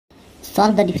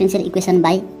Solve the differential equation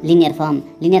by linear form.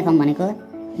 Linear form भनेको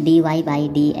dy by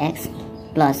dx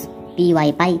plus py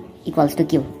pi equals to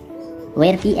q,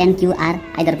 where p and q are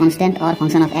either constant or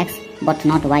function of x but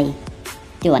not y.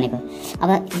 त्यो भनेको अब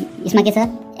यसमा के छ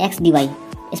x dy,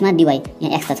 यसमा dy,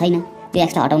 यहाँ x त छैन, त्यो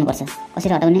x त हटाउनु पर्छ.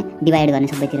 कसरी हटाउने? डिवाइड गर्ने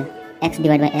सबैतिर. x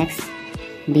divided by x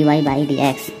dy by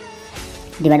dx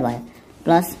divide भयो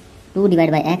plus 2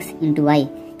 divided by x into y,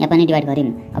 यहाँ पनि डिवाइड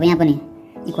गर्यौं. अब यहाँ पनि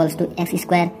equals to x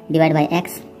square divided by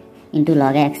x into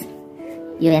log x.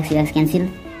 यो x क्यान्सल,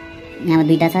 यहाँ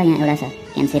दुईटा छ, यहाँ एउटा छ,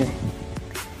 cancel.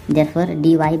 Therefore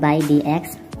dy by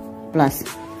dx plus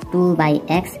 2 by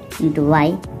x into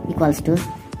y equals to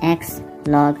x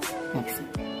log x.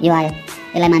 यो आयो.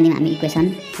 यसलाई मान्दियौं हामी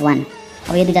इक्वेसन 1.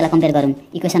 अब यो दुईटालाई कम्पेयर गरौँ,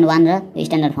 इक्वेसन 1 र यो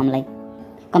स्ट्यान्डर्ड फर्मलाई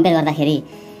कम्पेयर गर्दाखेरि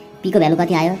p को भ्यालु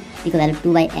कति आयो? p को भ्यालु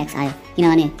 2 by x आयो,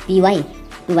 किनभने py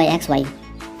 2 by xy.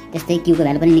 त्यस्तै q को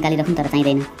भ्यालु पनि निकालिराखौँ, तर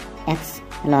चाहिँदैन. x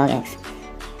log x.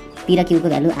 p र q को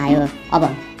भ्यालु आयो. अब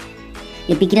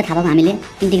यो p किन थाहा भएको हामीले?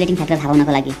 इन्टिग्रेटिङ फ्याक्टर थाहा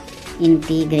पाउनको लागि.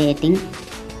 इन्टिग्रेटिङ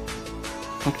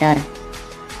फ्याक्टर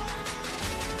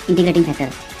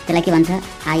त्यसलाई के भन्छ?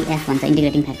 if भन्छ.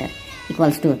 इन्टिग्रेटिङ फ्याक्टर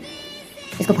इक्वल्स टु,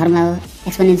 यसको फर्मुला हो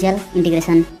एक्सपोनेन्शियल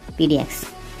इन्टिग्रेसन p dx.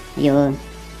 यो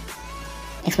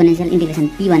एक्सपोनेन्शियल इन्टिग्रेसन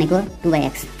p भनेको 2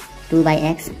 by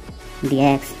x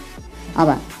dx. अब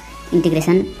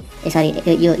इन्टिग्रेसन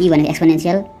यो e भनेको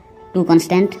exponential 2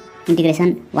 constant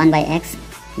integration 1 by x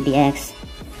dx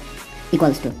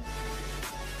equals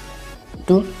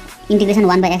to integration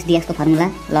 1 by x dx को फर्मुला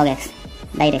log x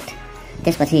डाइरेक्ट.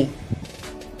 त्यसपछि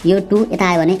यो 2 यता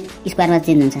आयो भने स्क्वायरमा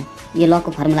चेन्ज हुन्छ. यो log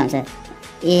को फर्मुला हुन्छ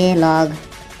a log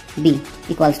b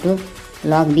equals to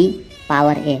log b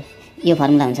power a. यो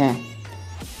फर्मुला हुन्छ.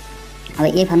 अब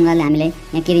यो फर्मुलाले हामीले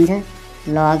यहाँ के दिन्छ?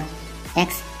 log x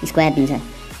स्क्वायर दिन्छ.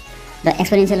 र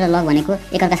एक्सपोनेन्शियल र लग भनेको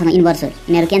एकअर्कासँग इन्भर्स हो,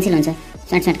 यिनीहरू क्यान्सल हुन्छ,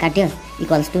 स्मार्ट काट्यो,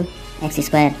 इक्वल्स टु एक्स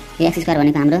स्क्वायर. यो एक्स स्क्वायर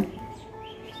भनेको हाम्रो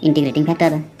इन्टिग्रेटिङ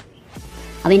फ्याक्टर हो.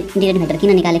 अब इन्टिग्रेटिङ फ्याक्टर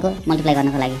किन निकालेको? मल्टिप्लाई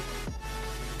गर्नको लागि.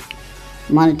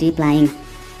 Multiplying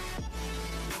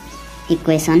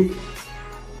equation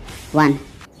 1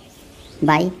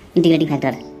 by integrating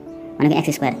factor भनेको एक्स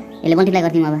स्क्वायर. यसले मल्टिप्लाई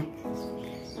गरिदिउँ. अब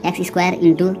x square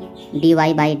into dy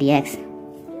by dx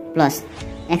plus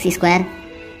x square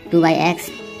 2 by x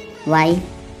y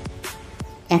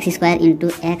x square into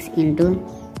x into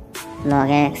log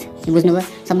x. यो बुझ्नुभयो?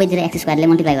 सबैतिर एक्स स्क्वायरले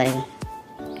मल्टिप्लाई गरेको.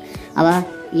 अब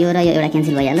यो र यो एउटा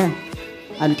क्यान्सल भइहाल्यो,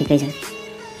 अरू ठिकै छ.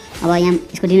 अब यहाँ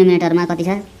यसको डिनोमिनेटरमा कति छ?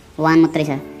 1 मात्रै छ.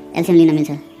 एलसिएम लिन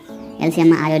मिल्छ.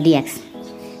 एलसिएममा आयो dx,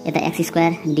 यता एक्स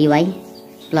स्क्वायर dy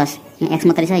प्लस यहाँ x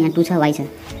मात्रै छ, यहाँ 2 छ, y छ,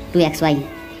 2xy.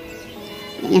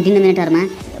 यहाँ डिनोमिनेटरमा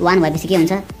 1 भएपछि के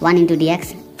हुन्छ? 1 इन्टु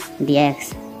dx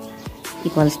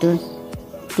इक्वल्स टु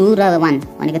 2 र 1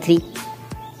 भनेको 3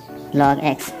 log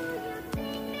x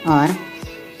और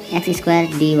x square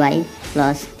dy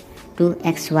plus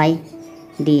 2xy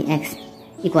dx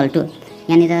equal to,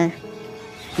 यहाँनिर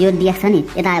यो dx छ नि,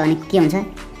 यता आयो भने के हुन्छ?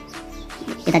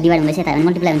 यता डिभाइड हुँदैछ, यता आयो भने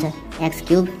मल्टिप्लाई हुन्छ. x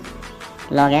cube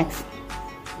log x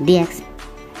dx.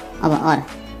 अब और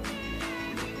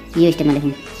यो स्टेपमा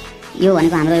लेखौँ. यो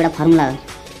भनेको हाम्रो एउटा फर्मुला हो.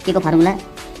 के को formula?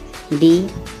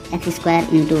 dx square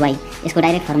into y. यसको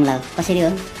डाइरेक्ट फर्मुला हो. कसरी हो?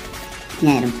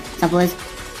 यहाँ हेरौँ. Suppose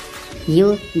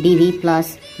u dv plus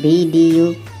v du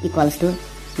equals to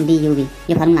duv.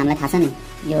 यो फर्मुला हामीलाई थाहा छ नि,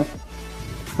 यो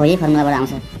हो, यही फर्मुलाबाट आउँछ.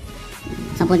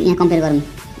 सपोज यहाँ कम्पेयर गरौँ.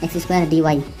 एक्स स्क्वायर dy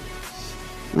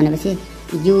भनेपछि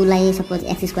युलाई सपोज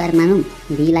एक्स स्क्वायर मानौँ,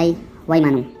 भीलाई y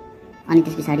मानौँ, अनि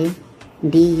त्यस पछाडि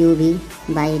duv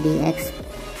by dx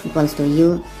equals to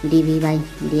u dv by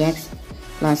dx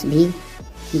plus v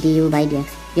du by dx.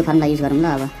 यो फर्मुला युज गरौँ ल.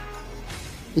 अब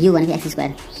u भनेको एक्स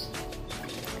स्क्वायर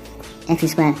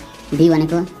v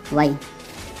भनेको y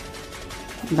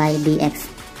by dx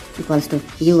equals to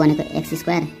u भनेको एक्स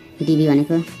स्क्वायर, dv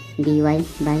भनेको dy by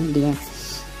dx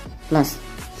plus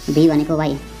v भनेको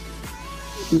y,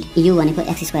 u भनेको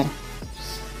x square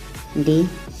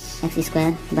dx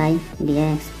square by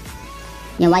dx.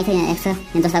 यहाँ y छ, यहाँ x छ,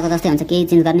 यहाँ जस्ताको जस्तै हुन्छ, केही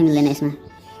चेन्ज गर्ने मिल्दैन यसमा.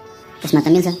 यसमा त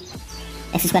मिल्छ.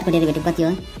 एक्स स्क्वायरको डेरिभेटिभ कति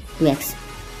हो? 2x.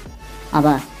 अब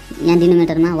यहाँ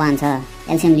डिनोमिनेटरमा 1 छ,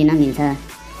 एलसिएम लिन मिल्छ.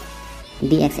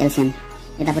 dx एलसिएम,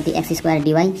 यतापट्टि एक्स स्क्वायर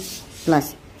dy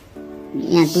प्लस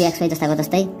यहाँ 2xy जस्ताको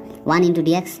जस्तै 1 इन्टु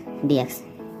dx.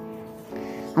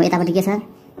 अब यतापट्टि के छ?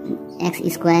 X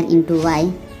square into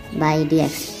y by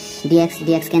dx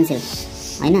cancel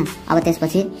होइन. अब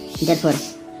त्यसपछि therefore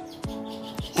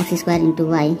x square into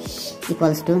y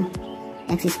equals to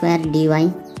x square dy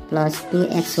plus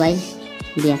 2xy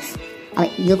dx. अब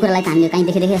यो कुरालाई त हामीले कहीँ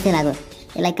देखेको जस्तै लाग्यो.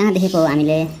 यसलाई कहाँ देखेको हो?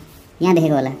 हामीले यहाँ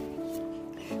देखेको होला.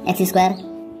 X square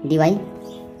dy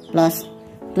plus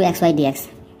 2xy dx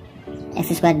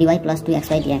x² dy +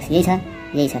 2xy dx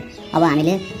यही छ अब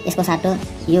हामीले यसको साटो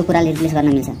यो कुराले रिप्लेस गर्न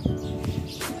मिल्छ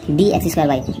dx²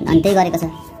 y अनि त्यही गरेको छ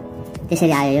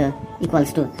त्यसरी आयो यो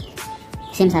इक्वल्स टु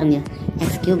सेम सारम यो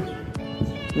x³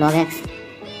 log x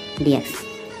dx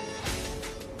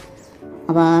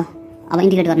अब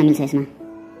इन्टिग्रेट गर्न मिल्छ यसमा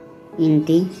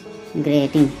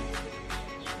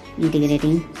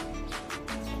इन्टिग्रेटिङ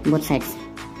बोथ साइड्स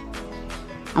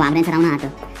अब हाम्रो एन्सर आउन आँट्यो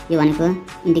यो भनेको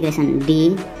integration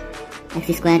dx²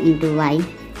 * y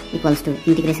 =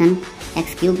 integration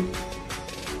x³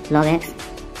 log x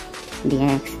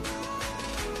dx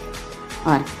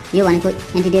और यो भनेको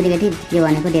एन्टी डेरिभेटिभ यो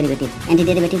भनेको डेरिभेटिभ एन्टी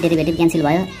डेरिभेटिभ क्यान्सल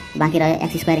भयो बाँकी रह्यो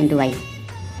x² * y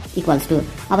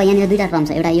 = अब यहाँनिर दुईटा टर्म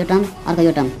छ एउटा यो टर्म अर्को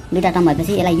यो टर्म दुईटा टर्म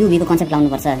भएपछि यसलाई u v को कन्सेप्ट लाउनु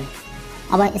पर्छ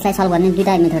अब यसलाई सल्भ गर्ने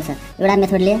दुईटा मेथड छ एउटा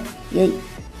मेथडले यो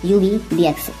u v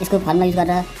dx यसको फर्मुला युज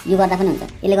गरेर यो गर्दा पनि हुन्छ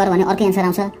यसले गर्यो भने अर्कै एन्सर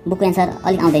आउँछ बुकको एन्सर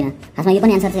अलिक आउँदैन खासमा यो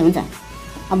पनि एन्सर चाहिँ हुन्छ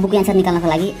अब बुकको एन्सर निकाल्नको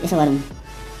लागि यसो गरौँ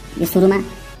यो सुरुमा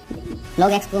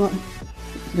log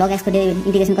x को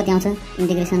इन्टिग्रेसन कति आउँछ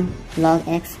इन्टिग्रेसन log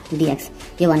x dx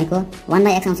यो भनेको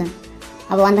 1/x आउँछ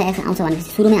अब 1/x आउँछ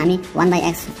भनेपछि सुरुमै हामी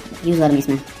 1/x युज गरौँ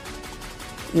यसमा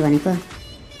यो भनेको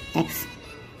x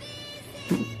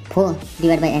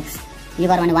 4/x यो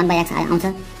गर्यो भने 1/x आउँछ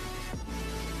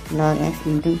log x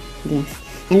 * dx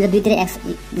यहाँनिर दुईतिर x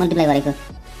मल्टिप्लाई गरेको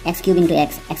x³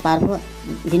 * x पावर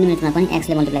 4 डिनोमिनेटरमा पनि x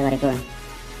ले मल्टिप्लाई गरेको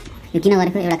यो किन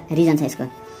गरेको एउटा रिजन छ यसको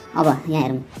अब यहाँ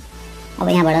हेरौँ अब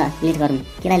यहाँबाट लेट गरौँ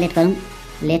केलाई लेट गरौँ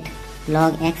लेट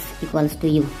log x =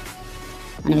 u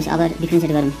भनेपछि अब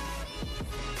डिफ्रेन्सिएट गरौँ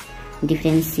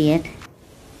differentiate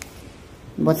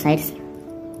both sides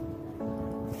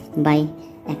by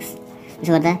x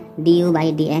यसो गर्दा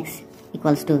du/dx =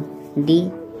 d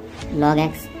log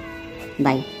x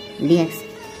by dx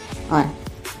और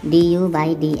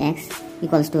du/dx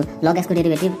 = log x को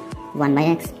डेरिभेटिभ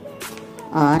 1/x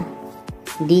और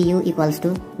du =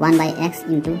 1/x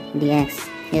 * dx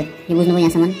यो बुझ्नुभयो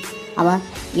यहाँसम्म अब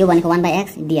यो भनेको 1/x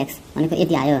dx भनेको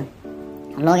यति आयो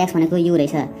log x भनेको u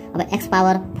रहेछ अब x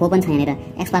पावर 4 पनि छ यहाँनिर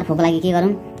x पावर 4 को लागि के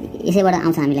गरौँ यसैबाट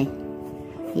आउँछ हामीलाई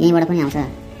यहीँबाट पनि आउँछ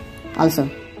अल्सो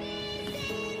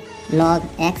log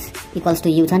x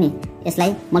 = u छ नि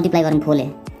यसलाई मल्टिप्लाई गरौँ 4 ले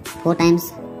 4 times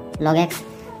log x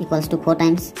 = 4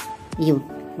 times u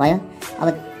भयो अब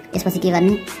यसपछि के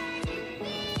गर्ने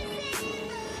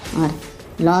और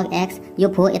log x यो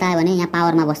 4 यता आयो भने यहाँ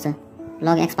पावरमा बस्छ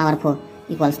log x पावर 4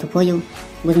 = 4u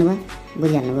बुझ्नुभयो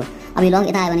बुझिहाल्नुभयो अब यो log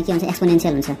यता आयो भने के हुन्छ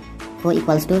एक्सपोनेन्शियल हुन्छ 4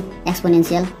 =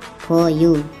 एक्सपोनेन्शियल 4u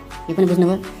यो पनि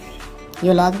बुझ्नुभयो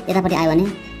यो log यतापट्टि आयो भने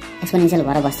एक्सपोनेन्शियल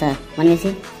भएर बस्छ भनेपछि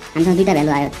हामीसँग दुईटा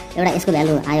भ्यालु आयो एउटा यसको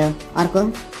भ्यालु आयो अर्को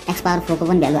x पावर 4 को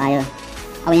पनि भ्यालु आयो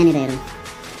अब यहाँनिर हेरौँ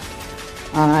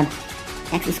और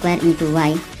x² *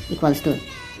 y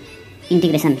 =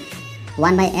 integration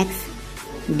 1/x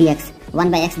dx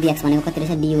 1/x dx भनेको कति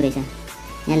रहेछ du रहेछ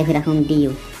यहाँ लेखिराखौँ du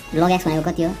log x भनेको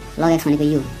कति हो log x भनेको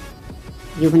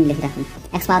u पनि लेखिराखौँ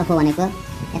x पावर 4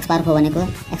 भनेको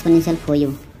एक्सपोनेन्शियल 4u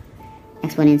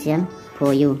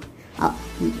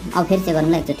अब फेरि चेक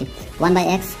गरौँला एकचोटि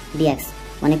 1/x dx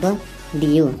भनेको du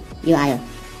यो आयो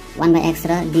 1/x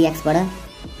र dx बाट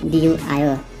du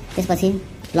आयो त्यसपछि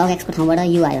log x को ठाउँबाट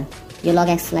u आयो यो log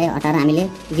x लाई हटाएर हामीले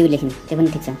u लेख्यौँ त्यो पनि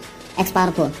ठिक छ x पावर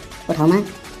 4 को ठाउँमा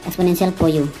एक्सपोनेन्शियल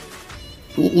 4u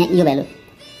यहाँ यो भ्यालु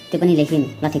त्यो पनि लेख्यौँ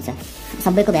ल ठिक छ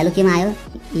सबैको भ्यालु केमा आयो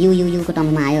u को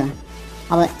टर्ममा आयो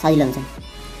अब सजिलो हुन्छ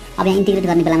अब यहाँ इन्टिग्रेट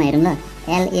गर्ने बेलामा हेरौँ ल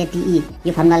LATE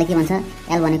यो फर्मुलाले के भन्छ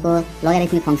L भनेको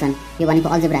लोगरिथमिक फङ्सन यो भनेको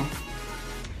अल्जेब्रा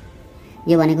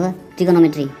यो भनेको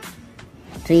ट्रिगोनोमेट्री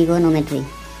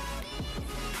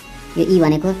यो E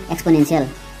भनेको एक्सपोनेन्शियल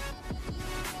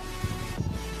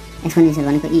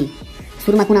भनेको E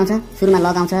सुरुमा कुन आउँछ सुरुमा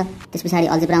लग आउँछ त्यसपछि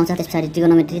अल्जेब्रा आउँछ त्यसपछि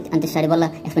ट्रिगोनोमेट्री अनि त्यसपछि बल्ल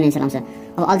एक्सपोनेन्शियल आउँछ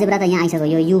अब अल्जेब्रा त यहाँ आइसक्यो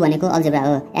यो U भनेको अल्जेब्रा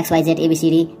हो XYZ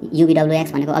ABCD UVWX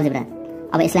भनेको अल्जेब्रा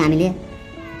अब यसलाई हामीले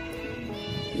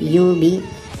UV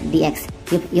dx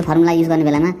यो फर्मुला युज गर्ने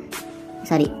बेलामा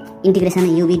इन्टिग्रेसन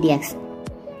UV dx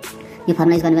यो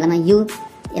फर्मुला युज गर्ने बेलामा u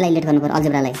यसलाई लेट गर्नुपर्छ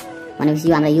अल्जेब्रालाई भनेपछि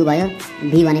यो हाम्रो u भयो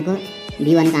v भनेको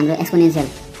हाम्रो एक्सपोनेन्शियल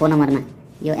 4 नम्बरमा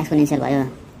यो एक्सपोनेन्शियल भयो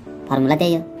फर्मुला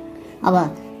त्यही हो अब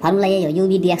फर्मुला यही हो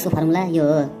UV dx को फर्मुला यो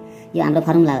हो यो हाम्रो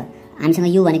फर्मुला हो हामीसँग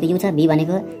u भनेको u छ v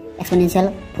भनेको एक्सपोनेन्शियल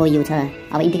 4u छ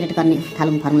अब इन्टिग्रेट गर्ने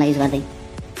थालौँ फर्मुला युज गर्दै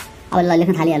अब ल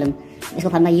लेख्न थालिहालौँ यसको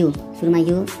फर्मुला u सुरुमा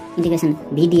u integration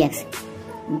v dx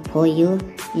 4u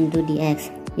 * dx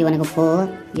यो भनेको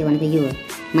 4 यो भनेको u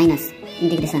minus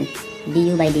integration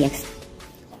du/dx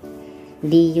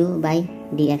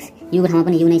u को ठाउँमा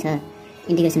पनि u नै छ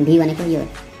इन्टिग्रेसन v भनेको यो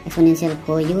एक्सपोनेन्शियल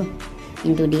 4u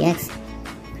 * dx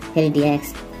फेरि dx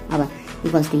अब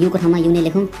इक्वल्स टु u को ठाउँमा u नै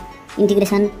लेखौँ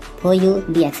इंटीग्रेशन फोर यू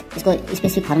dx यसको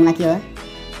स्पेसिफिक फर्मुला के हो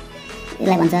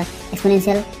यसलाई भन्छ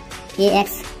एक्सपोनेन्शियल ax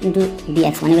into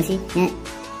dx भनेपछि यहाँ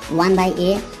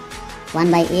 1/a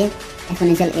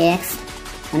एक्सपोनेन्शियल ax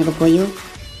भनेको फोर यू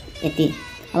यति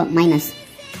अब माइनस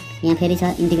यहाँ फेरि छ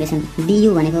इंटीग्रेशन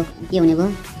du भनेको के हुने भयो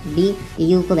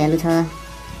du को भ्यालु छ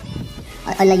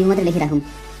अहिले यू मात्रै लेखिराखौँ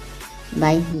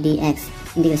बाइ dx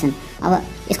इंटीग्रेशन अब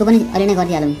यसको पनि अहिले नै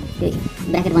गरिदिहालौँ त्यो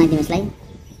ब्र्याकेट बनाइदिउँ यसलाई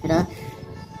र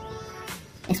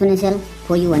एक्सपोनेन्शियल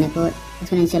फोर यू भनेको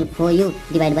exponential four you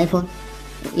divide by 4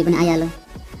 यो पनि आइहाल्यो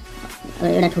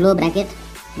एउटा ठुलो ब्र्याकेट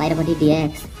बाहिरपट्टि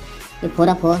dx यो 4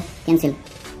 र 4 क्यान्सल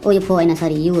ओ यो 4 हैन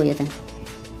सरी यू हो यो त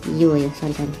यू हो यो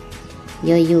सरी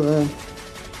यो यू हो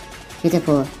यो चाहिँ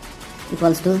 4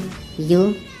 equals to you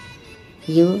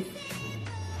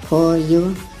 4u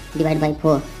divide by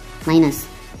 4 minus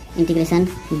integration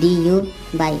du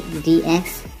by dx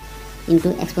into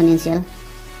exponential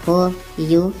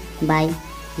 4u by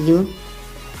u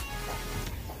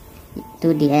two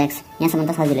dx यहाँसम्म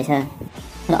त सजिलै छ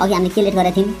र अघि हामीले के लेट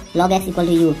गरेका थियौं log x equal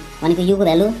to u भनेको u को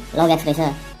भ्यालु log x रहेछ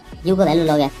u को value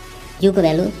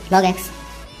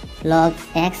log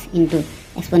x into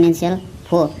exponential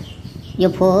 4 यो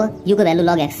 4 u को value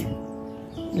log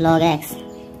x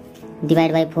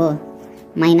divide by 4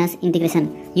 minus integration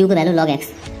u को भ्यालु log x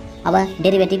अब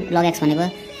डेरिभेटिभ log x भनेको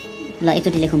ल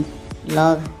एकचोटि लेखौँ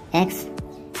log x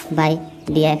by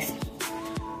dx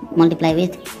multiply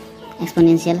with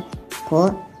exponential 4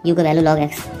 u को value log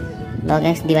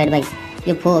x divide by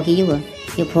यो 4 हो कि u हो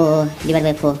यो 4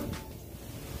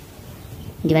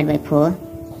 डिवाइड बाई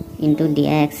 4 इन्टु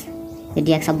dx यो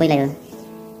dx सबैलाई हो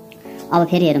अब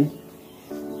फेरि हेरौँ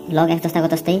log x जस्ताको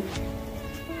तस्तै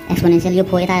एक्सपोनेन्शियल यो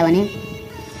 4 यता आयो भने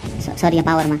सरी यहाँ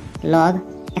पावरमा log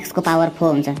x को पावर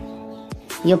 4 हुन्छ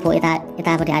यो 4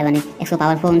 यतापट्टि आयो भने x को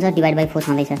पावर 4 हुन्छ डिवाइड बाइ 4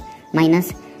 छँदैछ माइनस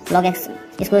log x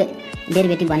यसको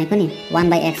डेरिभेटिभ भनेको नि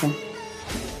 1/x हो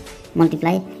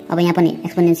मल्टिप्लाई अब यहाँ पनि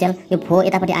एक्सपोनेन्शियल यो 4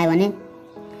 यतापट्टि आयो भने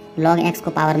log x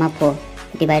को पावरमा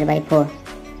 4 डिवाइड बाइ 4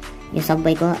 यो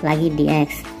सबैको लागि dx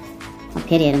अब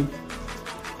फेरि हेरौँ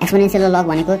एक्सपोनेन्शियल र log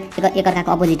भनेको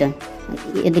एकअर्काको अपोजिट हो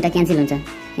यो दुईटा क्यान्सल हुन्छ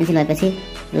क्यान्सल भएपछि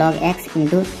log x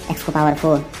इन्टु x को power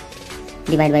 4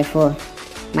 divide by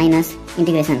 4 minus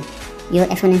integration यो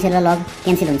एक्सपोनेन्शियल र log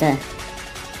क्यान्सल हुन्छ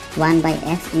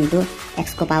 1/x इन्टु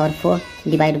x को पावर 4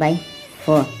 डिवाइड बाइ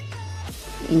 4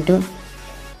 इन्टु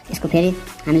यसको फेरि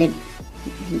हामीले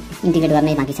इंटीग्रेट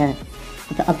गर्नै बाँकी छ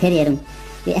अब फेरि हेरौँ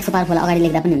यो x को पावर 4 लाई अगाडि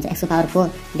लेख्दा पनि हुन्छ x को power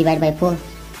 4 divide by 4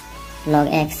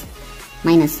 log x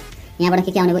minus यहाँबाट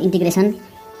के आउने भयो इंटीग्रेशन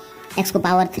x को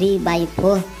पावर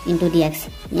 3/4 इन्टु dx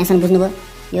यहाँसम्म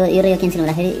बुझ्नुभयो यो र यो क्यान्सल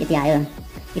हुँदाखेरि यति आयो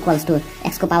इक्वल्स टु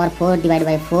x को power 4 divide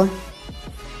by 4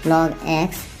 log x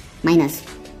minus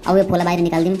अब यो 4 लाई बाहिर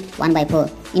निकाल्दिउँ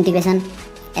 1/4 इंटीग्रेशन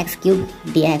x क्यूब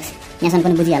dx यहाँसम्म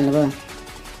पनि बुझिहाल्नुभयो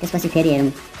त्यसपछि फेरि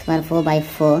हेरौँ पावर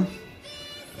 4/4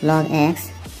 log x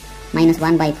माइनस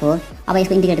 1/4 अब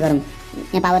यसको इंटीग्रेट गरौँ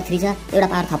यहाँ पावर 3 छ एउटा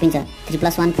पावर थपिन्छ 3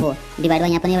 + 1 4 डिवाइड बाइ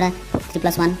यहाँ पनि एउटा 3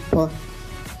 + 1 4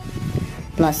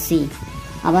 प्लस c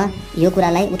अब यो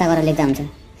कुरालाई उता गरेर लेख्दा हुन्छ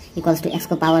इक्वल्स टु x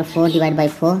को power 4 divide by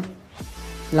 4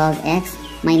 log x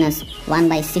minus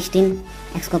 1/16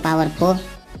 x को पावर 4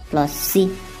 प्लस c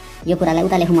यो कुरालाई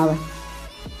उता लेखौँ अब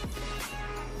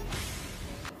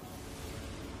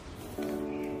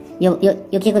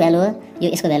यो के को भ्यालु हो यो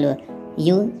यसको भ्यालु हो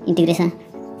u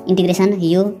integration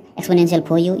u exponential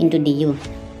 4u into du यो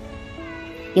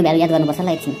भ्यालु याद गर्नुपर्छ ल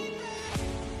एकछिन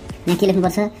यहाँ के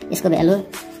लेख्नुपर्छ यसको भ्यालु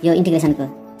यो इंटीग्रेशनको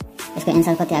यसको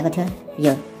एन्सर कति आएको थियो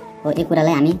यो हो यो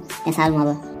कुरालाई हामी यहाँ सालौँ अब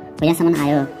हो यहाँसम्म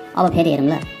आयो अब फेरि हेरौँ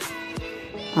ल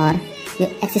और यो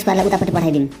x स्क्वायरलाई उतापट्टि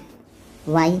पठाइदिउँ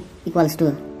y equals to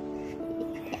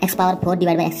x power 4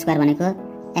 divide by x square भनेको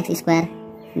x square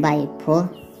by 4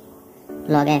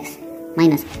 log x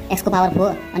minus x को पावर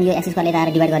 4 अनि यो x स्क्वायरले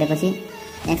यता डिवाइड गरेपछि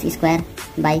x square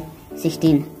by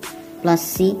 16 plus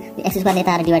c x स्क्वायरले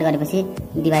यता डिवाइड गरेपछि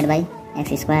डिवाइड बाइ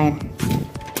x स्क्वायर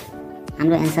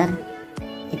हाम्रो एन्सर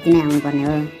यति नै आउनुपर्ने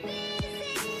हो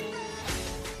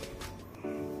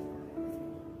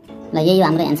ल यही हो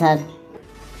हाम्रो answer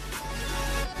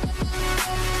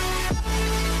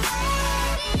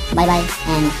by by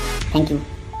and thank you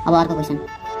अब अर्को क्वेसन